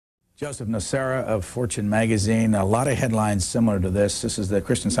Joseph Nocera of Fortune magazine. A lot of headlines similar to this. This is the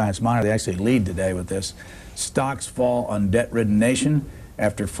Christian Science Monitor. They actually lead today with this. Stocks fall on debt-ridden nation.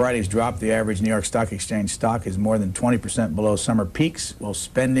 After Friday's drop, the average New York Stock Exchange stock is more than 20% below summer peaks. Will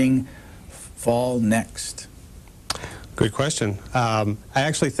spending fall next? Good question. I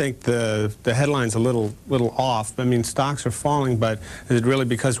actually think the headline's a little off. I mean, stocks are falling, but is it really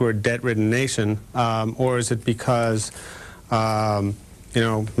because we're a debt-ridden nation, or is it because you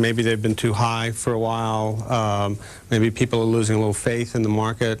know, maybe they've been too high for a while? Maybe people are losing a little faith in the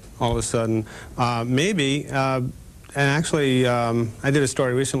market all of a sudden. And actually, I did a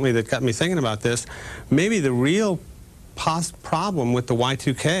story recently that got me thinking about this. Maybe the real problem with the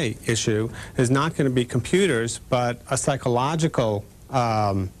Y2K issue is not going to be computers, but a psychological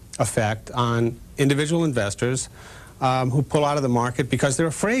effect on individual investors who pull out of the market because they're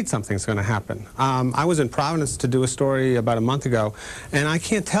afraid something's going to happen. I was in Providence to do a story about a month ago, and I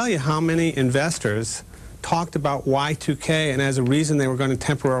can't tell you how many investors talked about Y2K and as a reason they were going to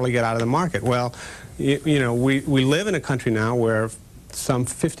temporarily get out of the market. Well, you know, we live in a country now where some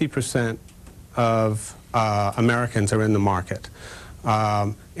 50% of Americans are in the market.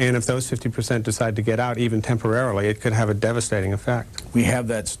 And if those 50% decide to get out, even temporarily, it could have a devastating effect. We have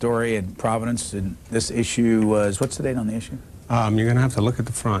that story in Providence, and this issue was, what's the date on the issue? You're going to have to look at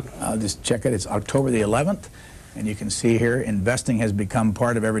the front. I'll just check it. It's October the 11th, and you can see here, investing has become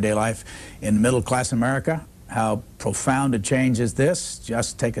part of everyday life in middle-class America. How profound a change is this?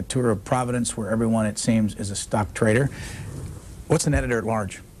 Just take a tour of Providence, where everyone, it seems, is a stock trader. What's an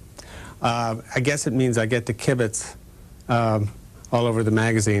editor-at-large? I guess it means I get to kibitz all over the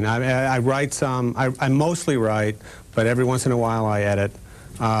magazine. I write some. I mostly write, but every once in a while I edit.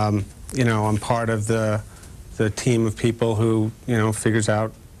 You know, I'm part of the team of people who, you know, figures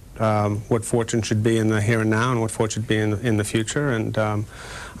out what Fortune should be in the here and now and what Fortune should be in the future. And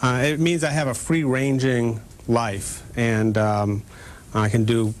it means I have a free-ranging life, and I can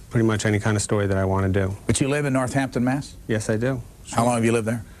do pretty much any kind of story that I want to do. But you live in Northampton, Mass? Yes, I do. Sure. How long have you lived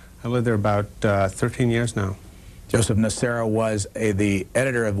there? I've lived there about 13 years now. Joseph Nocera was the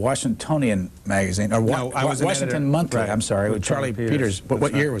editor of Washingtonian magazine, or no, I was Washington Monthly. Right. I'm sorry, with Charlie Peters.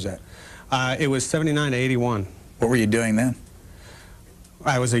 What year was that? It was 79 to 81. What were you doing then?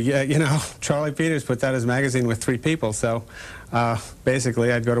 I was you know, Charlie Peters put that as a magazine with 3 people. So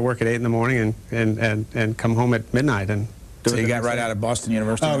basically, I'd go to work at 8 in the morning and come home at midnight and. So you got right out of Boston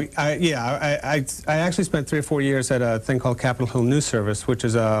University? Oh, yeah. I actually spent 3 or 4 years at a thing called Capitol Hill News Service, which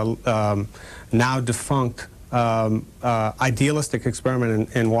is a now defunct idealistic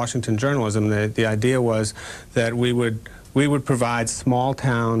experiment in Washington journalism. The idea was that we would provide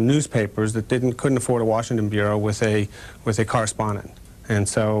small-town newspapers that couldn't afford a Washington bureau with a correspondent. And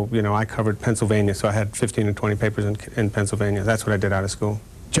so, you know, I covered Pennsylvania, so I had 15 or 20 papers in Pennsylvania. That's what I did out of school.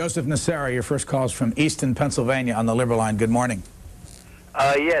 Joseph Nocera, your first call is from Easton, Pennsylvania on the Liberal Line. Good morning.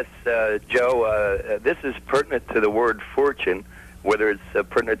 Yes, Joe, this is pertinent to the word fortune. Whether it's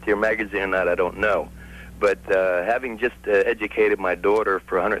pertinent to your magazine or not, I don't know. But having just educated my daughter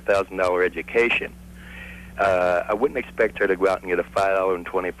for a $100,000 education, I wouldn't expect her to go out and get a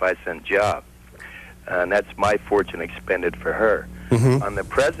 $5.25 job. And that's my fortune expended for her. Mm-hmm. On the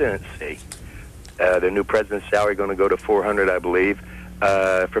presidency, the new president's salary going to go to $400, I believe.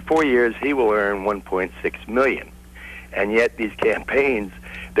 For 4 years, he will earn $1.6 million. And yet these campaigns,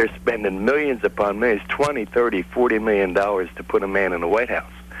 they're spending millions upon millions, $20, $30, $40 million to put a man in the White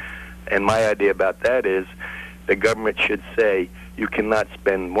House. And my idea about that is the government should say you cannot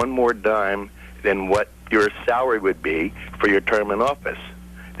spend one more dime than what your salary would be for your term in office.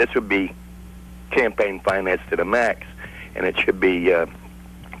 This would be campaign finance to the max, and it should be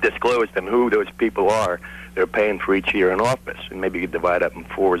disclosed on who those people are they're paying for each year in office, and maybe you could divide up in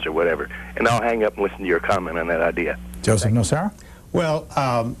 4s or whatever. And I'll hang up and listen to your comment on that idea. Joseph Nocera? Well,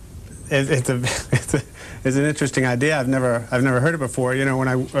 it's an interesting idea. I've never heard it before. You know, when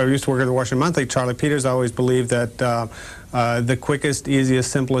I used to work at the Washington Monthly, Charlie Peters always believed that the quickest,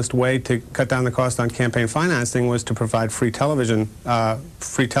 easiest, simplest way to cut down the cost on campaign financing was to provide free television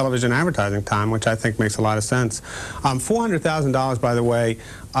advertising time, which I think makes a lot of sense. $400,000, by the way,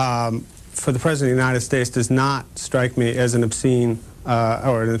 for the President of the United States does not strike me as an obscene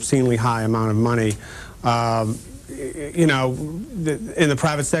or an obscenely high amount of money. You know, in the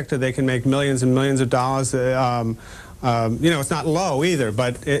private sector, they can make millions and millions of dollars. You know, it's not low either,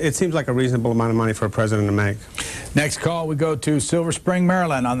 but it seems like a reasonable amount of money for a president to make. Next call, we go to Silver Spring,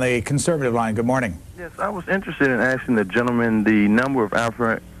 Maryland on the conservative line. Good morning. Yes, I was interested in asking the gentleman the number of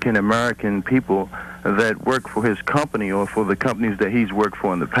African-American people that work for his company or for the companies that he's worked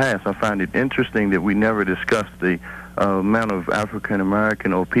for in the past. I find it interesting that we never discussed the amount of African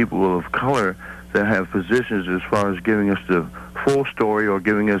American or people of color that have positions as far as giving us the full story or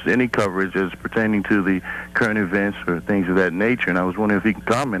giving us any coverage as pertaining to the current events or things of that nature. And I was wondering if you can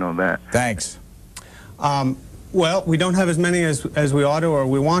comment on that. Thanks. Well, we don't have as many as we ought to or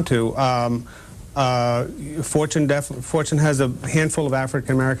we want to. Fortune has a handful of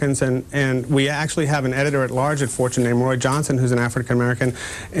African Americans, and we actually have an editor-at-large at Fortune named Roy Johnson, who's an African American,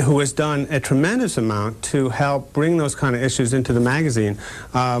 who has done a tremendous amount to help bring those kind of issues into the magazine.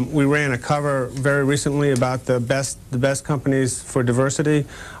 We ran a cover very recently about the best companies for diversity.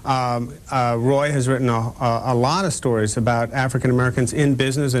 Roy has written a lot of stories about African Americans in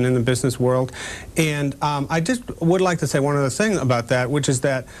business and in the business world, and I just would like to say one other thing about that, which is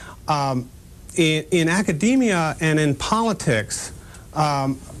that in academia and in politics,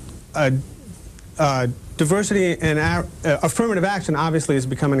 diversity and affirmative action obviously has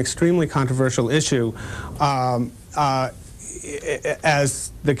become an extremely controversial issue,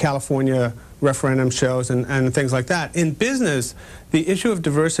 as the California referendum shows and things like that. In business, the issue of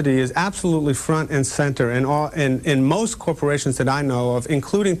diversity is absolutely front and center in most corporations that I know of,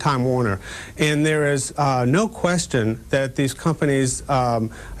 including Time Warner. And there is no question that these companies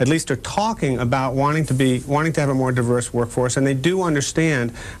at least are talking about wanting to have a more diverse workforce, and they do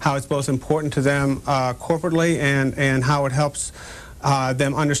understand how it's both important to them corporately and how it helps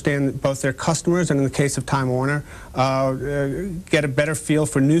them understand both their customers and, in the case of Time Warner, get a better feel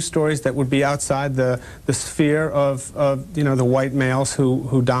for news stories that would be outside the sphere of the white males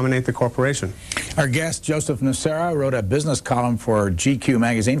who dominate the corporation. Our guest, Joseph Nocera, wrote a business column for GQ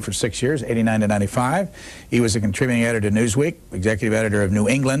magazine for 6 years, 89 to 95. He was a contributing editor to Newsweek, executive editor of New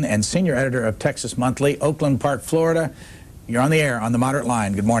England, and senior editor of Texas Monthly, Oakland Park, Florida. You're on the air on the Moderate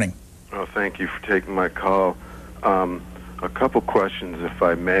Line. Good morning. Oh, thank you for taking my call. A couple questions, if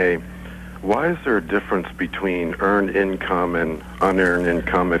I may. Why is there a difference between earned income and unearned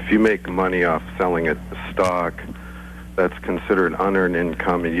income? If you make money off selling a stock, that's considered unearned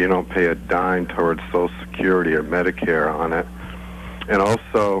income, and you don't pay a dime towards Social Security or Medicare on it. And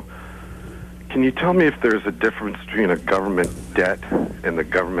also, can you tell me if there's a difference between a government debt and the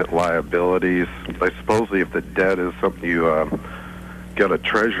government liabilities? I suppose if the debt is something you get a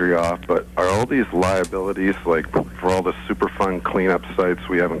treasury off, but are all these liabilities, like for all the Superfund cleanup sites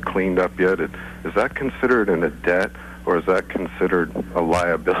we haven't cleaned up yet, is that considered in a debt, or is that considered a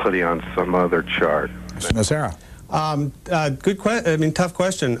liability on some other chart? Mr. Nocera. Good question. I mean, tough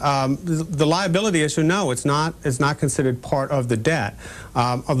question. The liability issue, no, it's not considered part of the debt,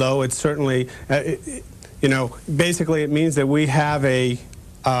 although it's certainly, basically it means that we have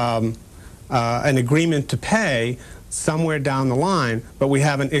an agreement to pay somewhere down the line, but we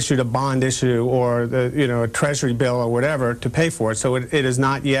haven't issued a bond issue or a treasury bill or whatever to pay for it, so it is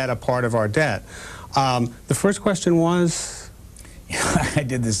not yet a part of our debt. The first question was? I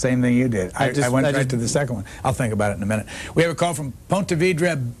did the same thing you did. I went right to the second one. I'll think about it in a minute. We have a call from Ponte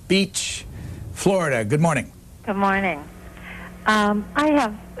Vedra Beach, Florida. Good morning. Good morning. I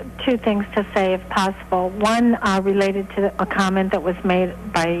have two things to say, if possible. One related to a comment that was made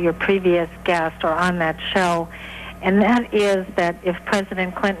by your previous guest or on that show, and that is that if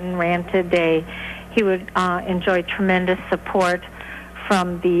President Clinton ran today, he would enjoy tremendous support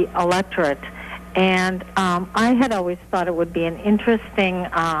from the electorate. And I had always thought it would be an interesting,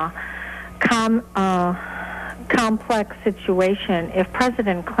 complex situation if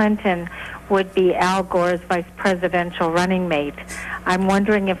President Clinton would be Al Gore's vice presidential running mate. I'm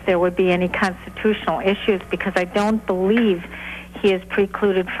wondering if there would be any constitutional issues, because I don't believe he is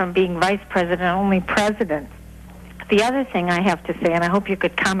precluded from being vice president, only president. The other thing I have to say, and I hope you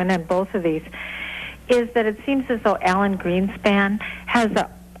could comment on both of these, is that it seems as though Alan Greenspan has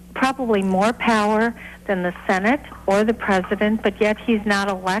probably more power than the Senate or the president, but yet he's not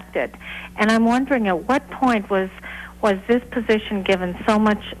elected. And I'm wondering, at what point was this position given so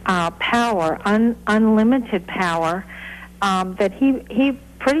much power, unlimited power, that he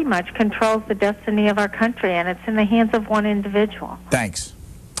pretty much controls the destiny of our country, and it's in the hands of one individual? Thanks.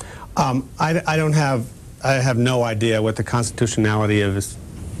 I have no idea what the constitutionality of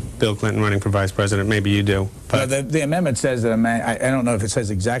Bill Clinton running for vice president. Maybe you do. But the amendment says that I don't know if it says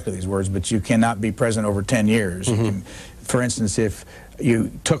exactly these words, but you cannot be president over 10 years. You can, for instance, if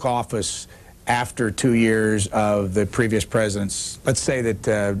you took office after 2 years of the previous presidents, let's say that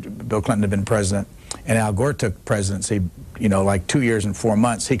Bill Clinton had been president and Al Gore took presidency, like 2 years and 4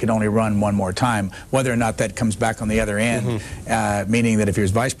 months, he could only run one more time. Whether or not that comes back on the other end, meaning that if he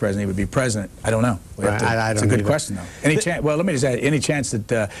was vice president, he would be president, I don't know. It's a good question, though. Well, let me just add, any chance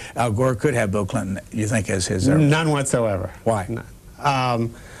that Al Gore could have Bill Clinton, you think, as his... None whatsoever. Why?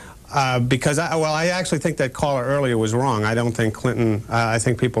 Because, I actually think that caller earlier was wrong. I don't think Clinton, I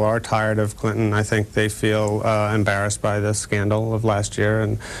think people are tired of Clinton. I think they feel embarrassed by the scandal of last year.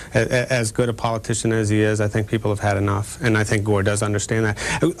 And as good a politician as he is, I think people have had enough. And I think Gore does understand that.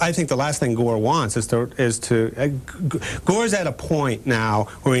 I think the last thing Gore wants Gore's at a point now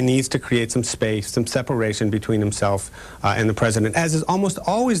where he needs to create some space, some separation between himself and the president, as is almost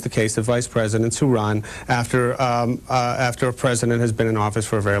always the case of vice presidents who run after a president has been in office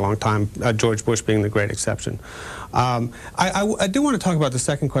for a very long time, George Bush being the great exception. I do want to talk about the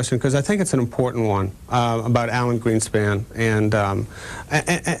second question because I think it's an important one about Alan Greenspan, and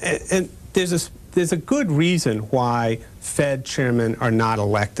there's a good reason why Fed chairmen are not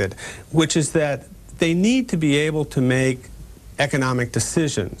elected, which is that they need to be able to make economic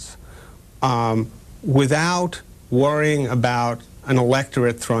decisions without worrying about an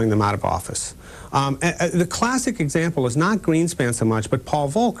electorate throwing them out of office. The classic example is not Greenspan so much, but Paul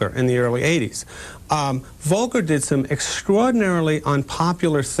Volcker in the early 80s. Volcker did some extraordinarily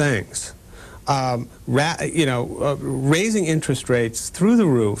unpopular things, raising interest rates through the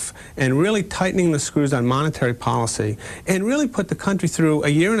roof and really tightening the screws on monetary policy, and really put the country through a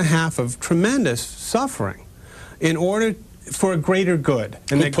year and a half of tremendous suffering in order for a greater good.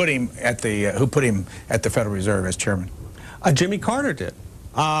 And who put him at the Federal Reserve as chairman? Jimmy Carter did.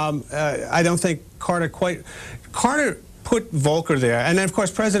 I don't think Carter put Volcker there, and then of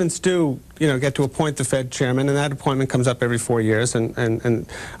course presidents do, get to appoint the Fed chairman, and that appointment comes up every 4 years. And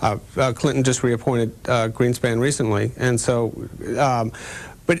Clinton just reappointed Greenspan recently, and so.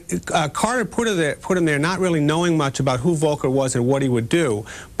 But Carter put him there not really knowing much about who Volcker was and what he would do,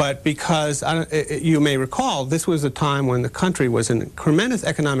 but because, you may recall, this was a time when the country was in tremendous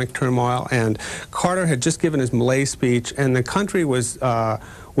economic turmoil, and Carter had just given his Malay speech, and the country was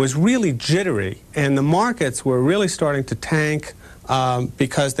really jittery, and the markets were really starting to tank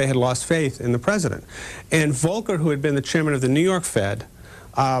because they had lost faith in the president. And Volcker, who had been the chairman of the New York Fed,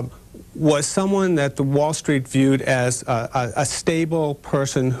 was someone that the Wall Street viewed as a stable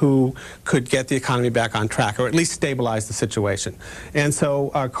person who could get the economy back on track, or at least stabilize the situation. And so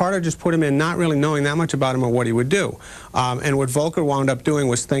Carter just put him in not really knowing that much about him or what he would do. And what Volcker wound up doing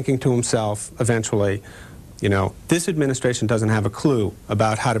was thinking to himself eventually, this administration doesn't have a clue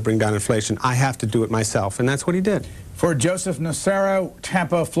about how to bring down inflation. I have to do it myself. And that's what he did. For Joseph Nocera,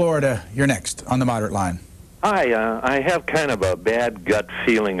 Tampa, Florida, you're next on the Moderate Line. Hi, I have kind of a bad gut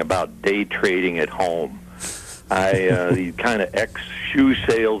feeling about day trading at home. The kind of ex-shoe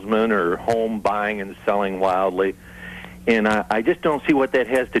salesman or home buying and selling wildly. And I just don't see what that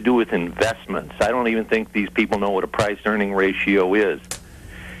has to do with investments. I don't even think these people know what a price-earning ratio is.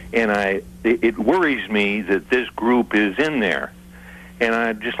 And it worries me that this group is in there. And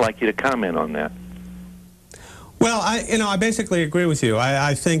I'd just like you to comment on that. Well, I basically agree with you.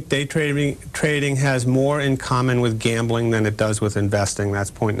 I think day trading has more in common with gambling than it does with investing.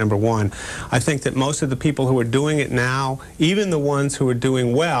 That's point number one. I think that most of the people who are doing it now, even the ones who are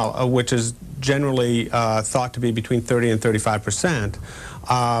doing well, which is generally thought to be between 30 and 35%,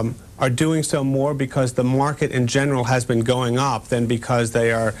 are doing so more because the market in general has been going up than because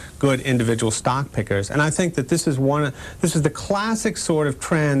they are good individual stock pickers. And I think that this is the classic sort of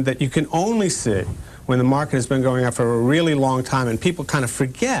trend that you can only see when the market has been going up for a really long time, and people kind of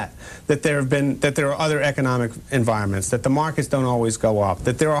forget that there are other economic environments, that the markets don't always go up,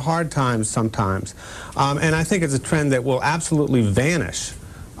 that there are hard times sometimes. And I think it's a trend that will absolutely vanish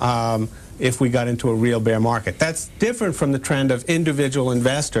if we got into a real bear market. That's different from the trend of individual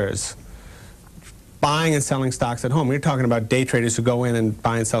investors buying and selling stocks at home. We're talking about day traders who go in and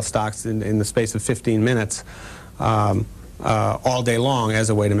buy and sell stocks in the space of 15 minutes. All day long as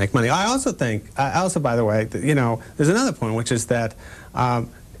a way to make money. I also think, by the way, there's another point, which is that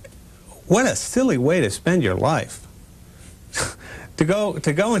what a silly way to spend your life.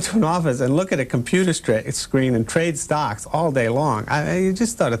 to go into an office and look at a computer screen and trade stocks all day long. You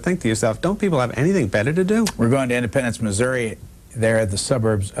just start to think to yourself, don't people have anything better to do? We're going to Independence, Missouri, there at the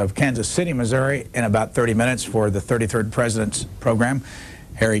suburbs of Kansas City, Missouri, in about 30 minutes for the 33rd President's program.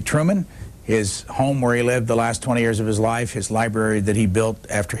 Harry Truman. His home where he lived the last 20 years of his life, his library that he built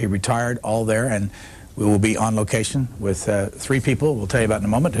after he retired, all there. And we will be on location with 3 people, we'll tell you about in a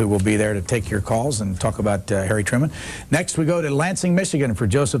moment, who will be there to take your calls and talk about Harry Truman. Next, we go to Lansing, Michigan for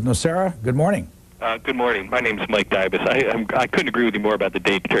Joseph Nocera. Good morning. Good morning. My name's Mike Dybus. I couldn't agree with you more about the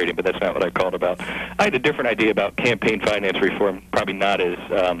day trading, but that's not what I called about. I had a different idea about campaign finance reform, probably not as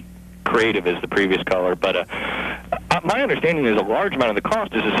creative as the previous caller, but my understanding is a large amount of the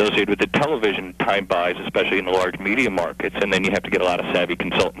cost is associated with the television time buys, especially in the large media markets, and then you have to get a lot of savvy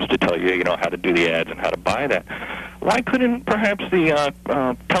consultants to tell you, how to do the ads and how to buy that. why couldn't perhaps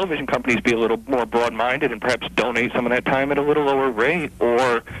the television companies be a little more broad-minded and perhaps donate some of that time at a little lower rate?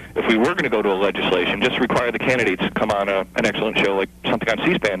 Or if we were going to go to a legislation, just require the candidates to come on an excellent show like something on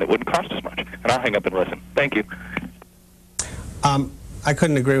C-SPAN that wouldn't cost as much. And I'll hang up and listen. Thank you. I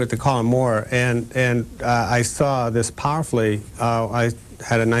couldn't agree with the caller more, and I saw this powerfully. I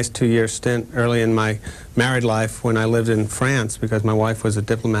had a nice 2-year stint early in my married life when I lived in France because my wife was a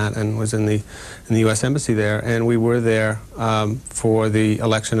diplomat and was in the U.S. Embassy there, and we were there for the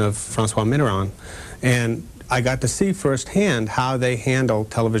election of Francois Mitterrand, and I got to see firsthand how they handle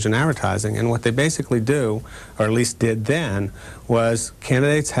television advertising. And what they basically do, or at least did then, was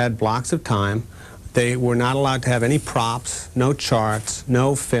candidates had blocks of time. They were not allowed to have any props, no charts,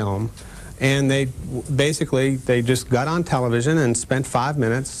 no film, and they just got on television and spent 5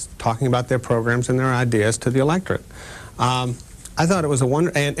 minutes talking about their programs and their ideas to the electorate. I thought it was a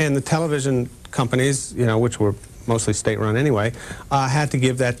wonder, and the television companies, you know, which were mostly state-run anyway, had to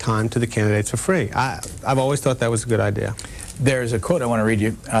give that time to the candidates for free. I've always thought that was a good idea. There's a quote I want to read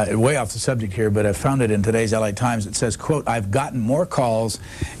you, way off the subject here, but I found it in today's LA Times. It says, quote, "I've gotten more calls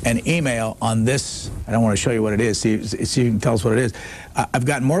and email on this." I don't want to show you what it is, see if you can tell us what it is. "I've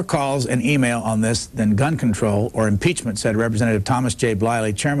gotten more calls and email on this than gun control or impeachment," said Representative Thomas J.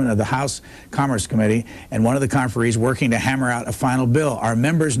 Bliley, chairman of the House Commerce Committee and one of the conferees working to hammer out a final bill. "Our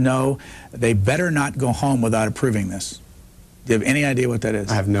members know they better not go home without approving this." Do you have any idea what that is?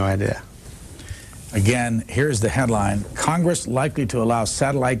 I have no idea. Again, here's the headline: Congress likely to allow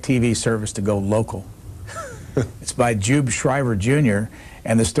satellite TV service to go local. It's by Jube Shriver Jr.,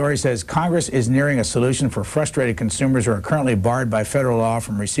 and the story says Congress is nearing a solution for frustrated consumers who are currently barred by federal law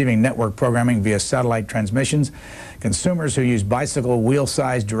from receiving network programming via satellite transmissions. Consumers who use bicycle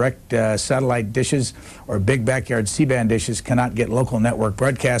wheel-sized direct satellite dishes or big backyard C-band dishes cannot get local network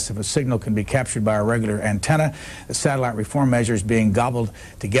broadcasts if a signal can be captured by a regular antenna. The satellite reform measures being gobbled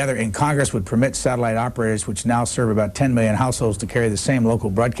together in Congress would permit satellite operators, which now serve about 10 million households, to carry the same local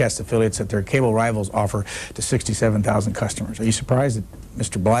broadcast affiliates that their cable rivals offer to 67,000 customers. Are you surprised that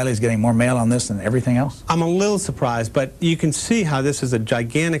Mr. Bliley is getting more mail on this than everything else? I'm a little surprised, but you can see how this is a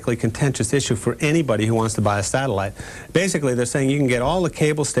gigantically contentious issue for anybody who wants to buy a satellite. Basically, they're saying you can get all the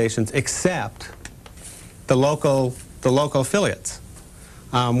cable stations except the local affiliates,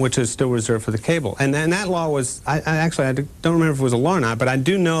 which is still reserved for the cable. And that law was, I don't remember if it was a law or not, but I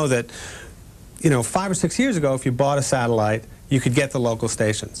do know that, you know, 5 or 6 years ago, if you bought a satellite, you could get the local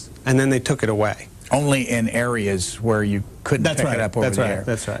stations, and then they took it away. Only in areas where you couldn't pick it up over the air.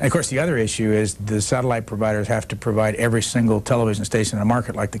 That's right. And of course, the other issue is the satellite providers have to provide every single television station in the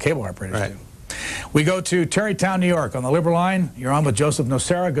market like the cable operators do. We go to Tarrytown, New York. On the Liberal line, you're on with Joseph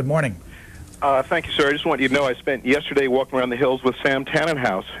Nocera. Good morning. Thank you, sir. I just want you to know I spent yesterday walking around the hills with Sam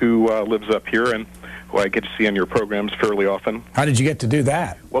Tannenhouse, who lives up here and who I get to see on your programs fairly often. How did you get to do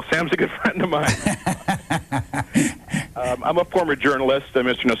that? Well, Sam's a good friend of mine. I'm a former journalist,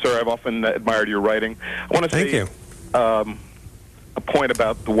 Mr. Nocera. I've often admired your writing. I want to say a point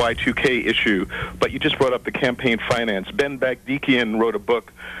about the Y2K issue, but you just brought up the campaign finance. Ben Bagdikian wrote a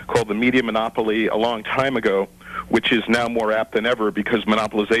book called The Media Monopoly a long time ago, which is now more apt than ever because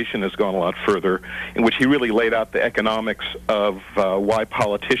monopolization has gone a lot further, in which he really laid out the economics of why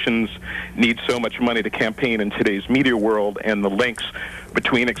politicians need so much money to campaign in today's media world and the links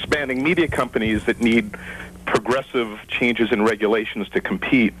between expanding media companies that need progressive changes in regulations to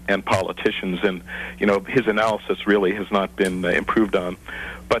compete and politicians. And, you know, his analysis really has not been improved on.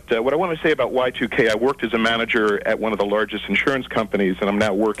 But what I want to say about Y2K, I worked as a manager at one of the largest insurance companies, and I'm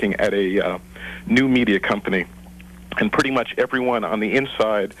now working at a new media company. And pretty much everyone on the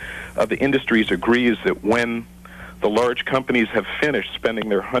inside of the industries agrees that when the large companies have finished spending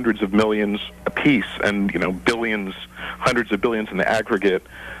their hundreds of millions apiece and, you know, billions, hundreds of billions in the aggregate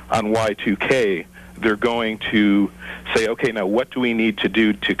on Y2K, they're going to say, okay, now what do we need to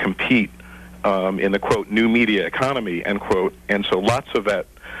do to compete in the, quote, new media economy, end quote. And so lots of that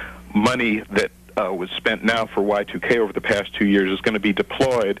money that was spent now for Y2K over the past 2 years is going to be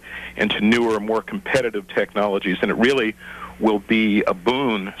deployed into newer, more competitive technologies. And it really will be a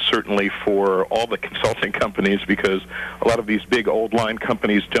boon, certainly, for all the consulting companies, because a lot of these big old line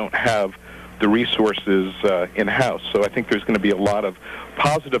companies don't have the resources in-house. So I think there's going to be a lot of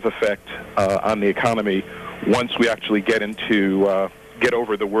positive effect on the economy once we actually get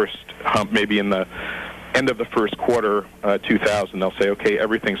over the worst hump, maybe in the end of the first quarter 2000. They'll say, okay,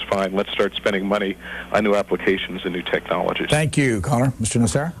 everything's fine. Let's start spending money on new applications and new technologies. Thank you, caller. Mr.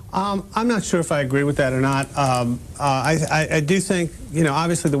 Nocera? I'm not sure if I agree with that or not. I do think, you know,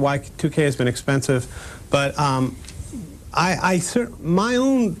 obviously the Y2K has been expensive, but my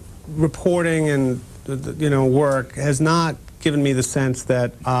own reporting and work has not given me the sense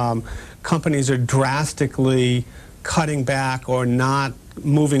that companies are drastically cutting back or not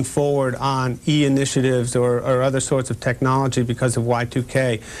moving forward on e-initiatives or other sorts of technology because of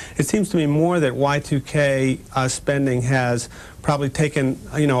Y2K. It seems to me more that Y2K spending has probably taken,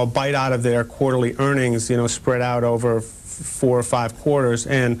 a bite out of their quarterly earnings, spread out over 4 or 5 quarters,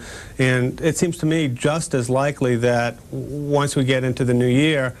 and it seems to me just as likely that once we get into the new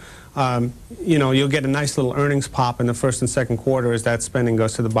year, you'll get a nice little earnings pop in the first and second quarter as that spending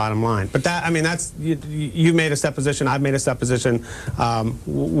goes to the bottom line. But that's you made a supposition, I've made a supposition.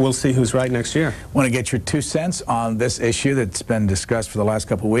 We'll see who's right next year. I want to get your 2 cents on this issue that's been discussed for the last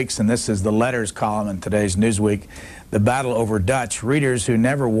couple of weeks, and this is the letters column in today's Newsweek. The battle over Dutch. Readers who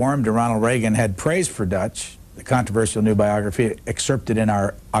never warmed to Ronald Reagan had praise for Dutch. The controversial new biography excerpted in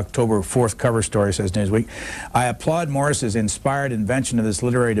our October 4th cover story, says Newsweek. I applaud Morris's inspired invention of this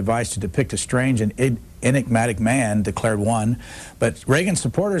literary device to depict a strange and enigmatic man, declared one. But Reagan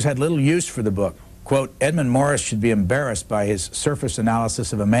supporters had little use for the book. Quote, Edmund Morris should be embarrassed by his surface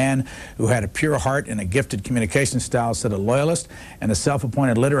analysis of a man who had a pure heart and a gifted communication style, said a loyalist, and the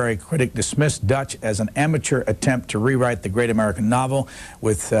self-appointed literary critic dismissed Dutch as an amateur attempt to rewrite the great American novel,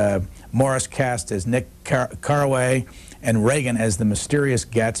 with Morris cast as Nick Carraway and Reagan as the mysterious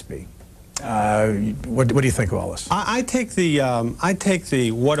Gatsby. What do you think of all this? I take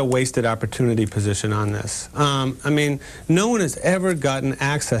the what a wasted opportunity position on this. No one has ever gotten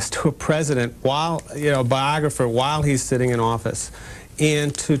access to a president biographer while he's sitting in office,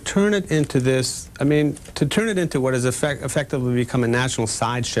 and to turn it into this, to turn it into what has effectively become a national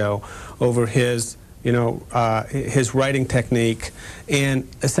sideshow over his his writing technique, and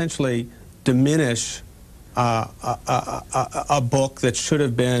essentially diminish a book that should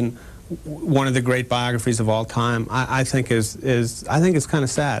have been one of the great biographies of all time, I think is kind of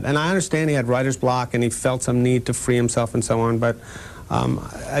sad. And I understand he had writer's block and he felt some need to free himself and so on, but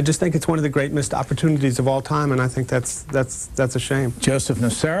I just think it's one of the great missed opportunities of all time, and I think that's a shame. Joseph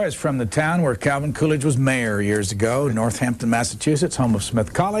Nocera is from the town where Calvin Coolidge was mayor years ago, Northampton, Massachusetts, home of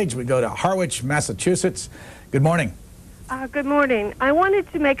Smith College. We go to Harwich, Massachusetts. Good morning. Good morning. I wanted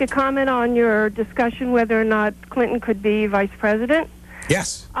to make a comment on your discussion whether or not Clinton could be vice president.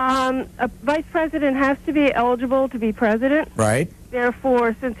 Yes. A vice president has to be eligible to be president. Right.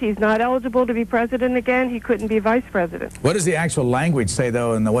 Therefore, since he's not eligible to be president again, he couldn't be vice president. What does the actual language say,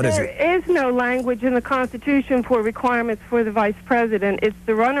 though, and what is it? There is no language in the Constitution for requirements for the vice president. It's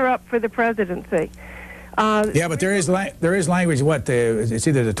the runner-up for the presidency. Yeah, but there is language, it's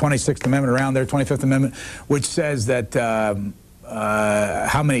either the 26th Amendment around there, 25th Amendment, which says that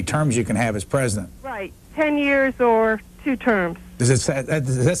how many terms you can have as president. Right, 10 years or 2 terms. Does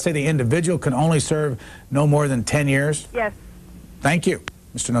that say the individual can only serve no more than 10 years? Yes. Thank you.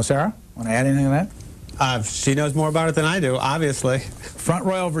 Mr. Nocera, want to add anything to that? She knows more about it than I do, obviously. Front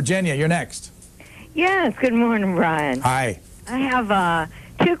Royal, Virginia, you're next. Yes, good morning, Brian. Hi. I have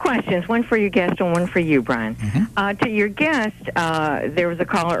 2 questions, one for your guest and one for you, Brian. To your guest, there was a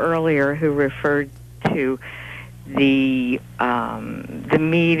caller earlier who referred to the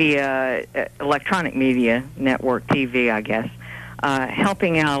media, electronic media network, TV, I guess,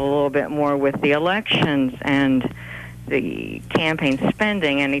 helping out a little bit more with the elections and the campaign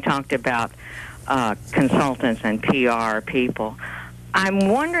spending, and he talked about consultants and PR people. I'm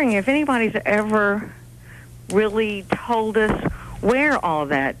wondering if anybody's ever really told us where all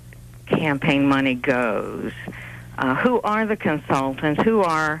that campaign money goes. Who are the consultants?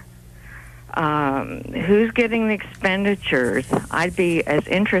 Who's getting the expenditures? I'd be as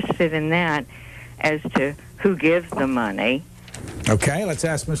interested in that as to who gives the money. Okay, let's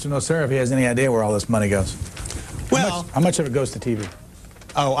ask Mr. Nocera if he has any idea where all this money goes. Well, how much of it goes to TV?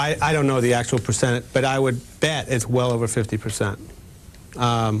 Oh, I don't know the actual percentage, but I would bet it's well over 50%.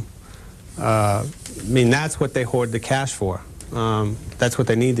 That's what they hoard the cash for. That's what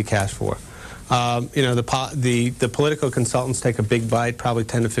they need the cash for. The political consultants take a big bite, probably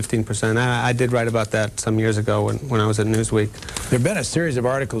 10 to 15%. I did write about that some years ago when I was at Newsweek. There have been a series of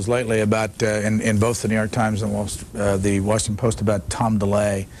articles lately about, in both the New York Times and the Washington Post, about Tom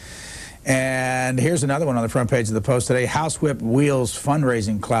DeLay. And here's another one on the front page of the Post today. House Whip wields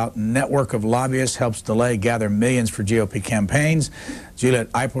fundraising clout. Network of lobbyists helps DeLay gather millions for GOP campaigns.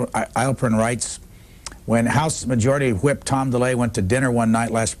 Juliet Eilperin writes, when House Majority Whip Tom DeLay went to dinner one night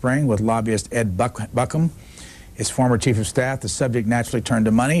last spring with lobbyist Ed Buckham, his former chief of staff, the subject naturally turned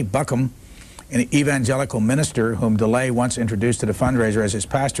to money. Buckham An evangelical minister whom DeLay once introduced to the fundraiser as his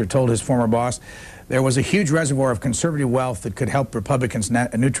pastor told his former boss there was a huge reservoir of conservative wealth that could help Republicans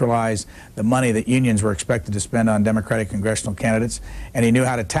neutralize the money that unions were expected to spend on Democratic congressional candidates, and he knew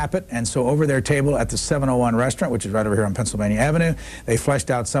how to tap it. And so over their table at the 701 restaurant, which is right over here on Pennsylvania Avenue, they fleshed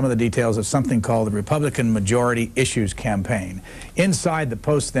out some of the details of something called the Republican Majority Issues Campaign. Inside, the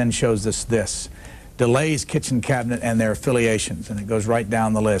Post then shows us this: DeLay's kitchen cabinet and their affiliations, and it goes right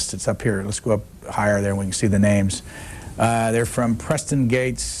down the list. It's up here. Let's go up higher there and we can see the names. They're from Preston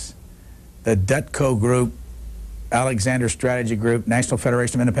Gates, the Dutco Group, Alexander Strategy Group, National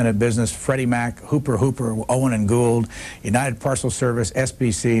Federation of Independent Business, Freddie Mac, Hooper, Owen and Gould, United Parcel Service,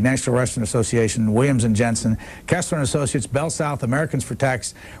 SBC, National Restaurant Association, Williams & Jensen, Kessler & Associates, Bell South, Americans for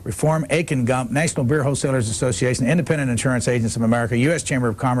Tax Reform, Aiken Gump, National Beer Wholesalers Association, Independent Insurance Agents of America, U.S. Chamber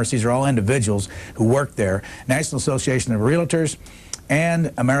of Commerce. These are all individuals who work there, National Association of Realtors,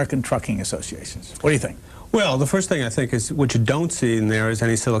 and American Trucking Associations. What do you think? Well, the first thing I think is what you don't see in there is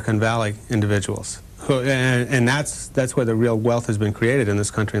any Silicon Valley individuals. And that's where the real wealth has been created in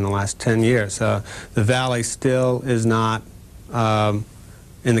this country in the last 10 years. The Valley still is not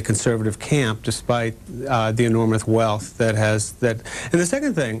in the conservative camp, despite the enormous wealth that has that. And the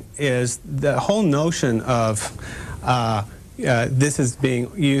second thing is the whole notion of this is being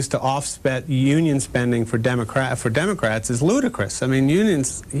used to offset union spending for Democrats is ludicrous. I mean,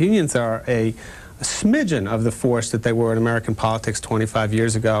 unions are a smidgen of the force that they were in American politics 25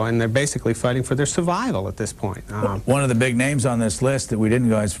 years ago, and they're basically fighting for their survival at this point. One of the big names on this list that we didn't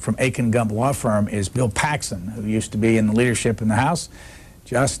go is from Aiken Gump Law Firm is Bill Paxson, who used to be in the leadership in the House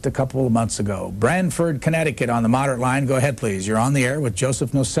just a couple of months ago. Branford, Connecticut on the moderate line. Go ahead, please. You're on the air with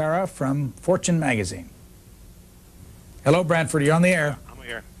Joseph Nocera from Fortune Magazine. Hello, Branford. You're on the air. I'm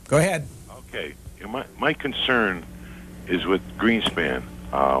here. Go ahead. Okay. My concern is with Greenspan.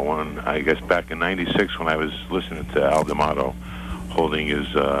 When I guess back in '96, when I was listening to Al D'Amato holding his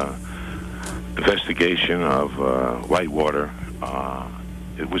investigation of Whitewater,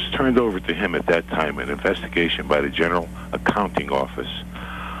 it was turned over to him at that time, an investigation by the General Accounting Office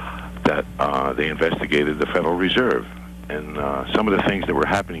that they investigated the Federal Reserve. And some of the things that were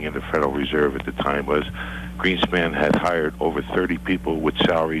happening in the Federal Reserve at the time was Greenspan had hired over 30 people with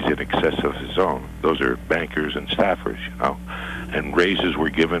salaries in excess of his own. Those are bankers and staffers, you know. And raises were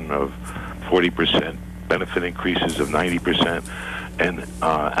given of 40%, benefit increases of 90%. And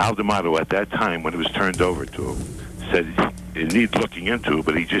Al D'Amato at that time, when it was turned over to him, said it needs looking into,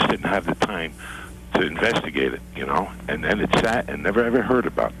 but he just didn't have the time to investigate it, you know. And then it sat and never ever heard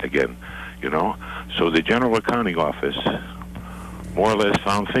about it again, you know. So the General Accounting Office more or less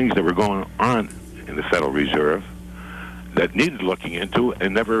found things that were going on in the Federal Reserve that needed looking into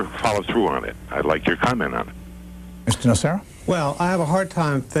and never followed through on it. I'd like your comment on it. Mr. Nocera? Well, I have a hard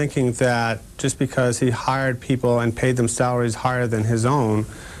time thinking that just because he hired people and paid them salaries higher than his own,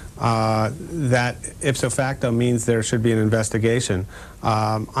 that ipso facto means there should be an investigation.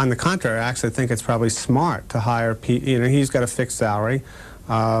 On the contrary, I actually think it's probably smart to hire people. You know, he's got a fixed salary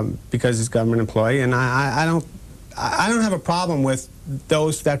because he's a government employee, and I don't have a problem with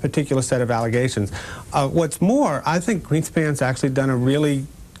that particular set of allegations. What's more, I think Greenspan's actually done a really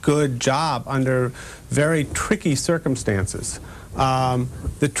good job under very tricky circumstances.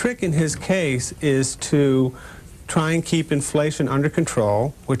 The trick in his case is to try and keep inflation under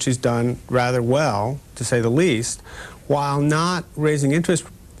control, which he's done rather well, to say the least, while not raising interest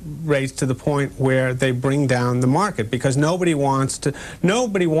rates to the point where they bring down the market, because nobody wants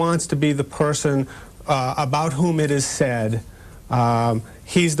to be the person about whom it is said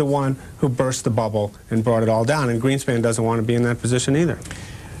he's the one who burst the bubble and brought it all down, and Greenspan doesn't want to be in that position either.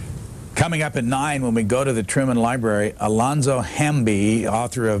 Coming up at 9, when we go to the Truman Library, Alonzo Hamby,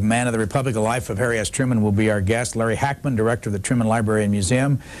 author of Man of the Republic, A Life of Harry S. Truman, will be our guest. Larry Hackman, director of the Truman Library and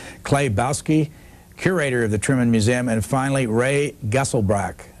Museum. Clay Bowski, curator of the Truman Museum. And finally, Ray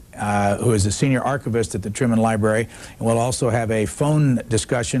Gesselbrack, who is a senior archivist at the Truman Library. And we'll also have a phone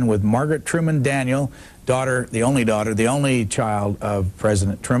discussion with Margaret Truman Daniel, the only child of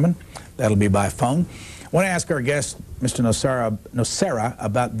President Truman. That'll be by phone. I want to ask our guest, Mr. Nocera,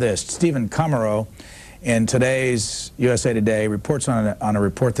 about this. Stephen Comero, in today's USA Today, reports on a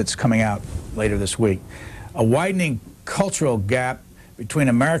report that's coming out later this week. A widening cultural gap between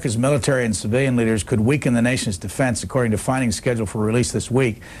America's military and civilian leaders could weaken the nation's defense, according to findings scheduled for release this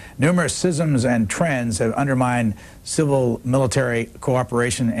week. Numerous schisms and trends have undermined civil-military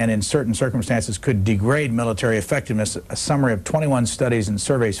cooperation and in certain circumstances could degrade military effectiveness, a summary of 21 studies and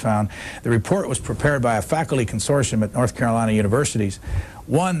surveys found. The report was prepared by a faculty consortium at North Carolina universities.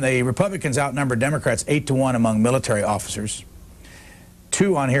 1, the Republicans outnumber Democrats 8-1 among military officers.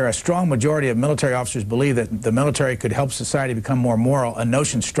 2 on here, a strong majority of military officers believe that the military could help society become more moral, a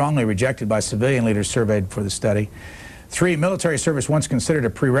notion strongly rejected by civilian leaders surveyed for the study. 3, military service once considered a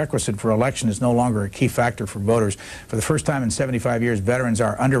prerequisite for election is no longer a key factor for voters. For the first time in 75 years, veterans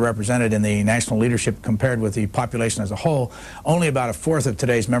are underrepresented in the national leadership compared with the population as a whole. Only about a fourth of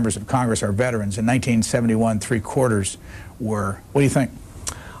today's members of Congress are veterans. In 1971, 3/4 were. What do you think?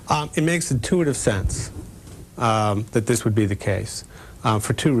 It makes intuitive sense that this would be the case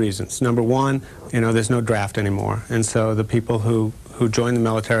for 2 reasons. Number one, there's no draft anymore, and so the people who join the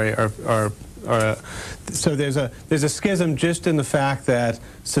military are so there's a schism just in the fact that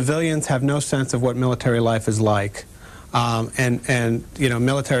civilians have no sense of what military life is like, and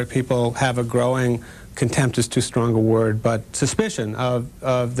military people have a growing contempt is too strong a word, but suspicion of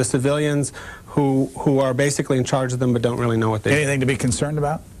the civilians who are basically in charge of them but don't really know what they do. Anything to be concerned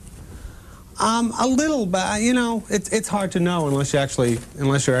about? A little, but it's hard to know unless you're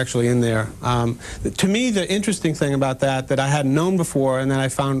actually in there. To me, the interesting thing about that I hadn't known before, and that I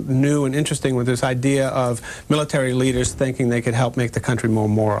found new and interesting, was this idea of military leaders thinking they could help make the country more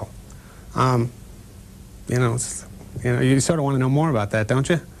moral. You sort of want to know more about that, don't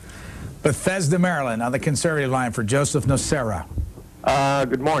you? Bethesda, Maryland, on the conservative line for Joseph Nocera.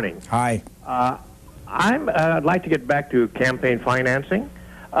 Good morning. Hi. I'd like to get back to campaign financing.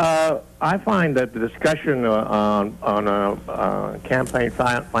 I find that the discussion on campaign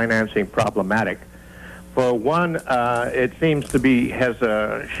financing problematic. For one, it seems to be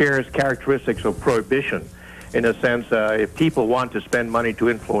shares characteristics of prohibition, in a sense. If people want to spend money to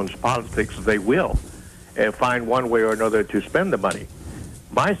influence politics, they will find one way or another to spend the money.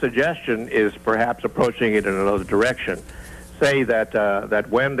 My suggestion is perhaps approaching it in another direction. Say that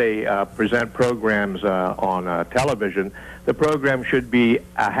when they present programs on television, the program should be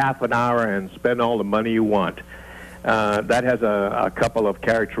a half an hour and spend all the money you want. That has a couple of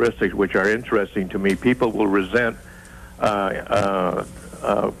characteristics which are interesting to me. People will resent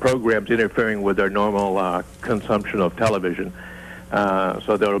programs interfering with their normal consumption of television.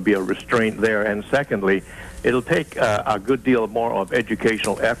 So there will be a restraint there. And secondly, it'll take a good deal more of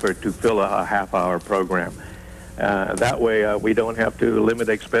educational effort to fill a half-hour program. That way, we don't have to limit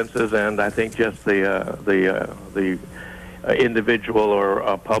expenses, and I think just the individual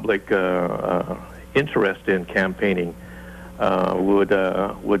or public interest in campaigning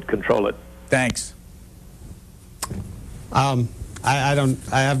would control it. Thanks. I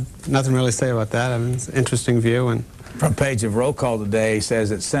have nothing really to say about that. I mean, it's an interesting view. And front page of Roll Call today says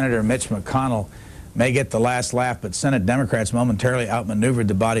that Senator Mitch McConnell may get the last laugh, but Senate Democrats momentarily outmaneuvered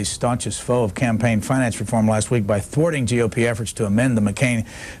the body's staunchest foe of campaign finance reform last week by thwarting GOP efforts to amend the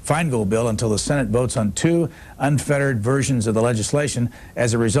McCain-Feingold bill until the Senate votes on 2 unfettered versions of the legislation.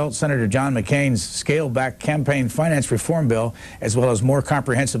 As a result, Senator John McCain's scaled-back campaign finance reform bill, as well as more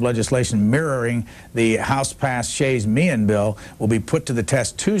comprehensive legislation mirroring the House-passed Shays-Meehan bill, will be put to the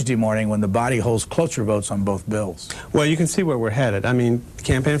test Tuesday morning when the body holds cloture votes on both bills. Well, you can see where we're headed. I mean,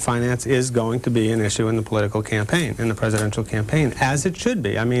 campaign finance is going to be an issue in the political campaign, in the presidential campaign, as it should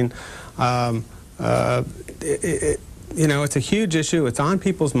be. I mean, it's a huge issue. It's on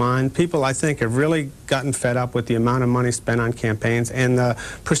people's mind. People, I think, have really gotten fed up with the amount of money spent on campaigns and the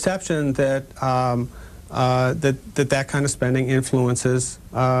perception that that kind of spending influences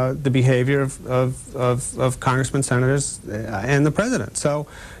the behavior of congressmen, senators, and the president. So,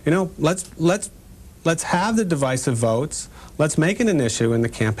 let's have the divisive votes. Let's make it an issue in the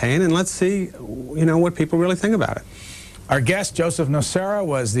campaign, and let's see, what people really think about it. Our guest, Joseph Nocera,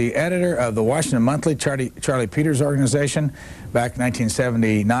 was the editor of the Washington Monthly, Charlie Peters' organization, back in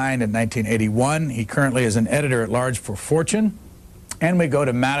 1979 and 1981. He currently is an editor-at-large for Fortune. And we go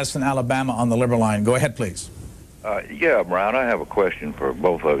to Madison, Alabama, on the Liberal line. Go ahead, please. Yeah, Brown, I have a question for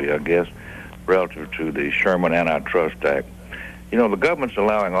both of you, I guess, relative to the Sherman Antitrust Act. The government's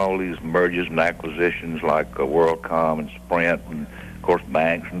allowing all these mergers and acquisitions like WorldCom and Sprint and, of course,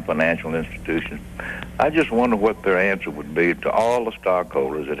 banks and financial institutions. I just wonder what their answer would be to all the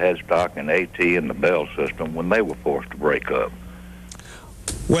stockholders that had stock in AT&T and the Bell system when they were forced to break up.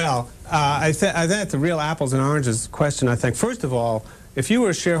 Well, I think it's a real apples and oranges question, I think. First of all, if you were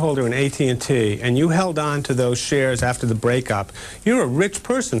a shareholder in AT&T and you held on to those shares after the breakup, you're a rich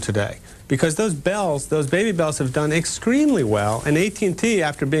person today, because those baby bells have done extremely well, and AT&T,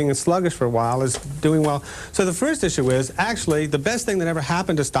 after being sluggish for a while, is doing well. So the first issue is, actually, the best thing that ever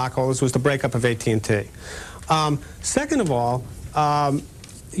happened to stockholders was the breakup of AT&T. Second of all,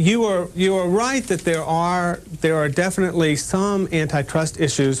 you are right that there are definitely some antitrust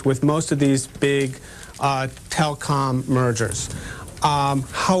issues with most of these big telecom mergers.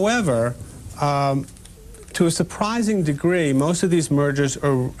 However, to to a surprising degree, most of these mergers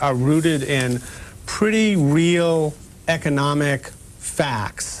are rooted in pretty real economic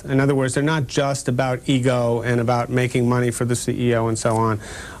facts. In other words, they're not just about ego and about making money for the CEO and so on.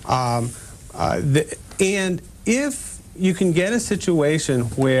 And if you can get a situation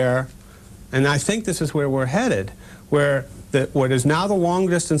where, and I think this is where we're headed, where what is now the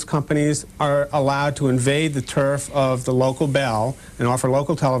long-distance companies are allowed to invade the turf of the local bell and offer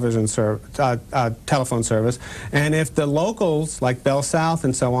local telephone service, and if the locals, like Bell South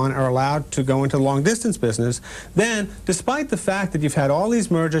and so on, are allowed to go into the long-distance business, then despite the fact that you've had all these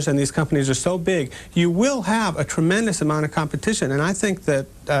mergers and these companies are so big, you will have a tremendous amount of competition. And I think that,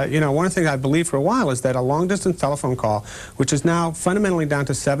 one of the things I believe for a while is that a long-distance telephone call, which is now fundamentally down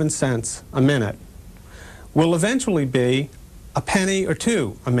to 7 cents a minute, will eventually be a penny or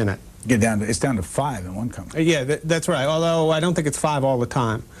two a minute. It's down to 5 in one company. Yeah, that's right. Although I don't think it's 5 all the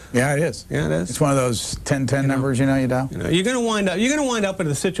time. Yeah, it is. Yeah, it is. It's one of those 10-10 numbers, you dial. You're going to wind up in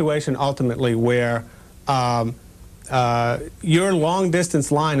a situation ultimately where your long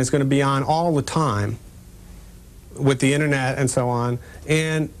distance line is going to be on all the time with the internet and so on,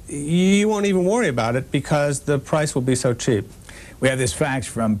 and you won't even worry about it because the price will be so cheap. We have this fax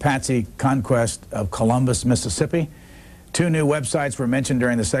from Patsy Conquest of Columbus, Mississippi. 2 new websites were mentioned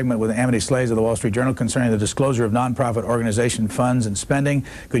during the segment with Amity Slays of the Wall Street Journal concerning the disclosure of nonprofit organization funds and spending.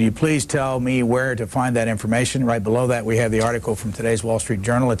 Could you please tell me where to find that information? Right below that, we have the article from today's Wall Street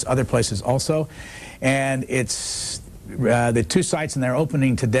Journal. It's other places also. And it's the 2 sites, and they're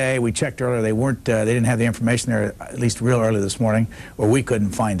opening today. We checked earlier. They didn't have the information there, at least real early this morning, or we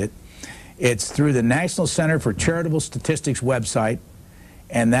couldn't find it. It's through the National Center for Charitable Statistics website,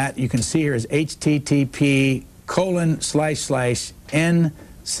 and that you can see here is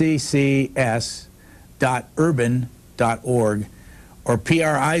http://nccs.urban.org, or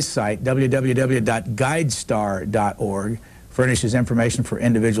PRI's site, www.guidestar.org, furnishes information for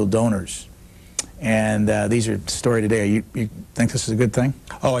individual donors. And these are story today. You think this is a good thing?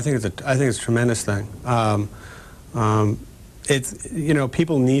 Oh, I think it's a tremendous thing. It's,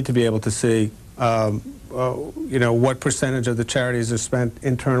 people need to be able to see what percentage of the charities are spent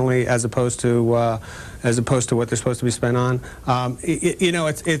internally as opposed to what they're supposed to be spent on.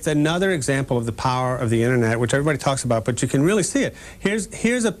 It's another example of the power of the internet, which everybody talks about, but you can really see it.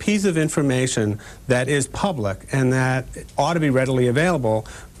 Here's a piece of information that is public and that ought to be readily available,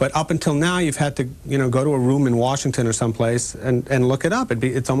 but up until now you've had to go to a room in Washington or someplace and look it up.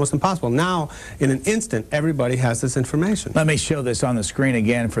 It's almost impossible. Now, in an instant, everybody has this information. Let me show this on the screen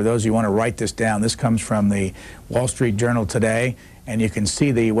again for those who want to write this down. This comes from the Wall Street Journal today, and you can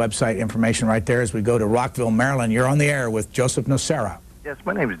see the website information right there as we go to Rockville, Maryland. You're on the air with Joseph Nocera. Yes,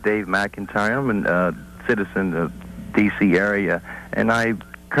 my name is Dave McIntyre. I'm a citizen of D.C. area, and I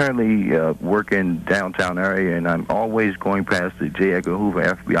currently work in downtown area, and I'm always going past the J. Edgar Hoover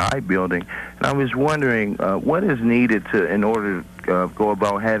FBI building, and I was wondering what is needed in order to go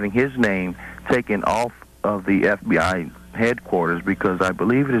about having his name taken off of the FBI headquarters, because I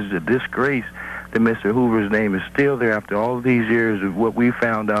believe it is a disgrace that Mr. Hoover's name is still there after all of these years of what we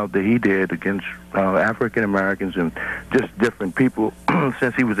found out that he did against African Americans and just different people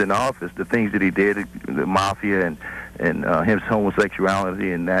since he was in office, the things that he did, the mafia and his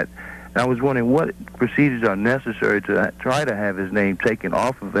homosexuality and that. And I was wondering what procedures are necessary to try to have his name taken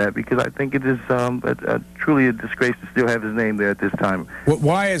off of that, because I think it is truly a disgrace to still have his name there at this time.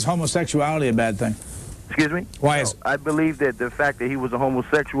 Why is homosexuality a bad thing? Excuse me? Why is... I believe that the fact that he was a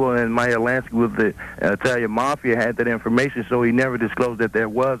homosexual and Meyer Lansky with the Italian Mafia had that information, so he never disclosed that there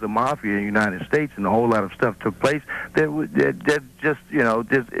was a mafia in the United States, and a whole lot of stuff took place that just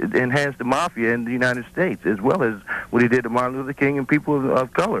enhanced the mafia in the United States, as well as what he did to Martin Luther King and people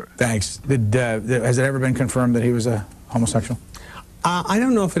of color. Thanks. Has it ever been confirmed that he was a homosexual? I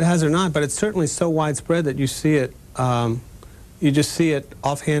don't know if it has or not, but it's certainly so widespread that you see it. You just see it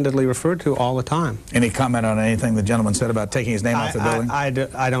offhandedly referred to all the time. Any comment on anything the gentleman said about taking his name off the building?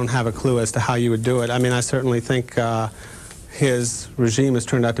 I don't have a clue as to how you would do it. I mean, I certainly think his regime has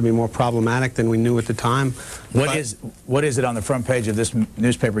turned out to be more problematic than we knew at the time. What is it on the front page of this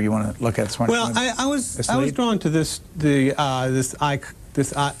newspaper you want to look at this morning? Well, I was drawn to this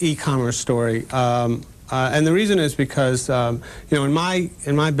e-commerce story. And the reason is because in my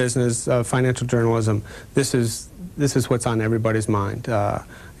business, financial journalism, this is what's on everybody's mind.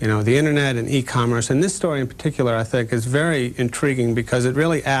 The internet and e-commerce, and this story in particular, I think, is very intriguing because it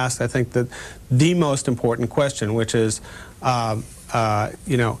really asks, I think, the most important question, which is, does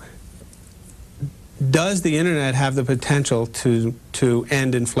the internet have the potential to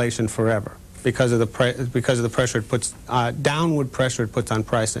end inflation forever? because of the pressure it puts, downward pressure it puts on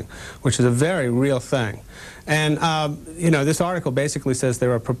pricing, which is a very real thing. And you know, this article basically says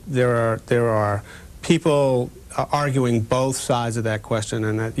there are people arguing both sides of that question,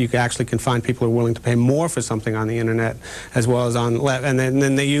 and that you actually can find people who are willing to pay more for something on the internet as well as on and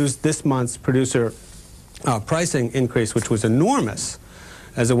then they use this month's producer pricing increase, which was enormous,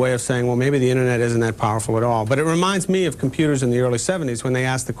 as a way of saying, well, maybe the internet isn't that powerful at all. But it reminds me of computers in the early 70s when they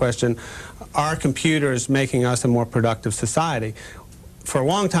asked the question, are computers making us a more productive society? For a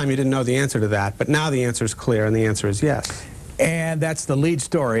long time you didn't know the answer to that, but now the answer is clear, and the answer is yes. And that's the lead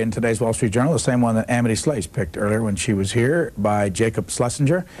story in today's Wall Street Journal, the same one that Amity Shlaes picked earlier when she was here, by Jacob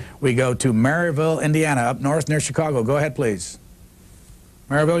Schlesinger. We go to Maryville, Indiana, up north near Chicago. Go ahead, please.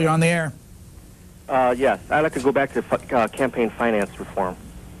 Maryville, you're on the air. Yes, I'd like to go back to campaign finance reform.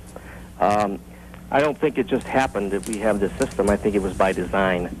 I don't think it just happened that we have this system. I think it was by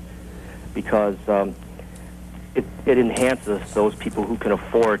design, because it enhances those people who can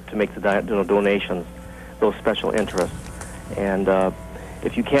afford to make the donations, those special interests. And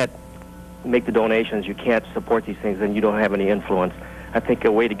if you can't make the donations, you can't support these things, then you don't have any influence. I think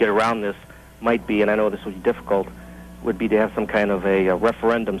a way to get around this might be, and I know this would be difficult, would be to have some kind of a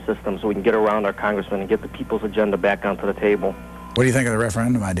referendum system so we can get around our congressmen and get the people's agenda back onto the table. What do you think of the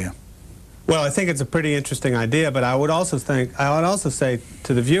referendum idea? Well, I think it's a pretty interesting idea, but I would also say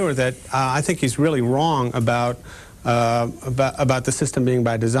to the viewer that I think he's really wrong about the system being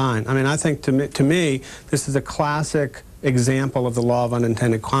by design. I mean, I think to me this is a classic example of the law of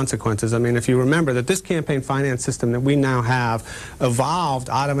unintended consequences. I mean, if you remember that this campaign finance system that we now have evolved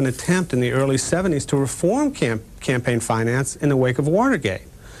out of an attempt in the early 70s to reform campaign finance in the wake of Watergate.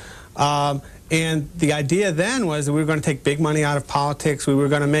 And the idea then was that we were going to take big money out of politics. We were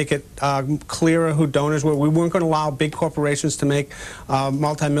going to make it clearer who donors were. We weren't going to allow big corporations to make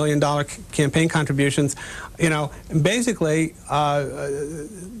multi-million-dollar campaign contributions. You know, basically,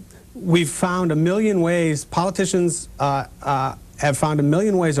 we've found a million ways, politicians have found a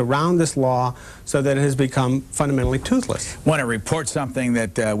million ways around this law so that it has become fundamentally toothless. I want to report something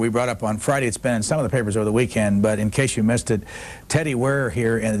that we brought up on Friday. It's been in some of the papers over the weekend, but in case you missed it, Teddy Ware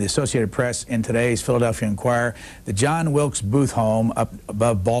here in the Associated Press in today's Philadelphia Inquirer, the John Wilkes Booth home up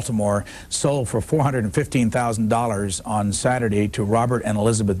above Baltimore sold for $415,000 on Saturday to Robert and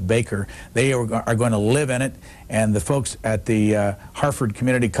Elizabeth Baker. They are going to live in it, and the folks at the Harford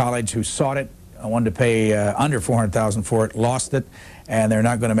Community College who sought it wanted to pay under $400,000 for it, lost it, and they're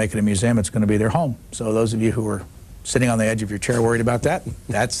not going to make it a museum. It's going to be their home. So those of you who are sitting on the edge of your chair worried about that,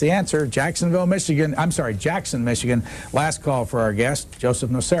 that's the answer. Jackson, Michigan. Last call for our guest,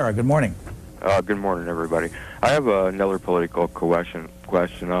 Joseph Nocera. Good morning. Good morning, everybody. I have another political question.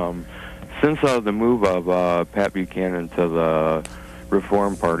 Since the move of Pat Buchanan to the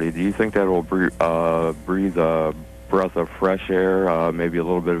Reform Party, do you think that will breathe a breath of fresh air, maybe a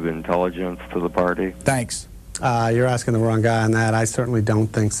little bit of intelligence to the party? Thanks. You're asking the wrong guy on that. I certainly don't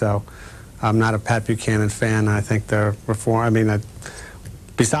think so. I'm not a Pat Buchanan fan. I think the reform, I mean,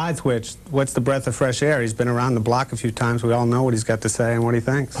 besides which, what's the breath of fresh air? He's been around the block a few times. We all know what he's got to say and what he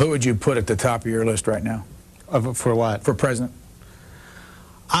thinks. Who would you put at the top of your list right now? For what? For president.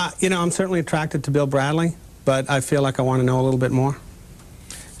 You know, I'm certainly attracted to Bill Bradley, but I feel like I want to know a little bit more.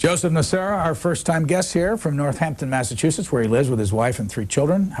 Joseph Nocera, our first-time guest here from Northampton, Massachusetts, where he lives with his wife and 3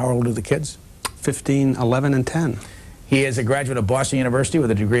 children. How old are the kids? 15, 11, and 10. He is a graduate of Boston University with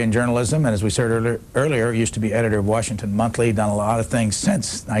a degree in journalism, and as we said earlier, used to be editor of Washington Monthly, done a lot of things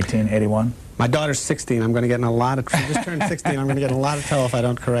since 1981. My daughter's 16. I'm going to get in a lot of trouble. She just turned 16. I'm going to get in a lot of trouble if I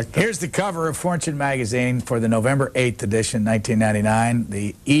don't correct them. Here's the cover of Fortune magazine for the November 8th edition, 1999.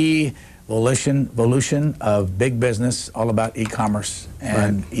 The evolution of big business, all about e-commerce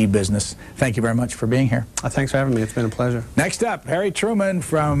and e-business. Thank you very much for being here. Thanks for having me. It's been a pleasure. Next up, Harry Truman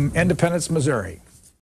from Independence, Missouri.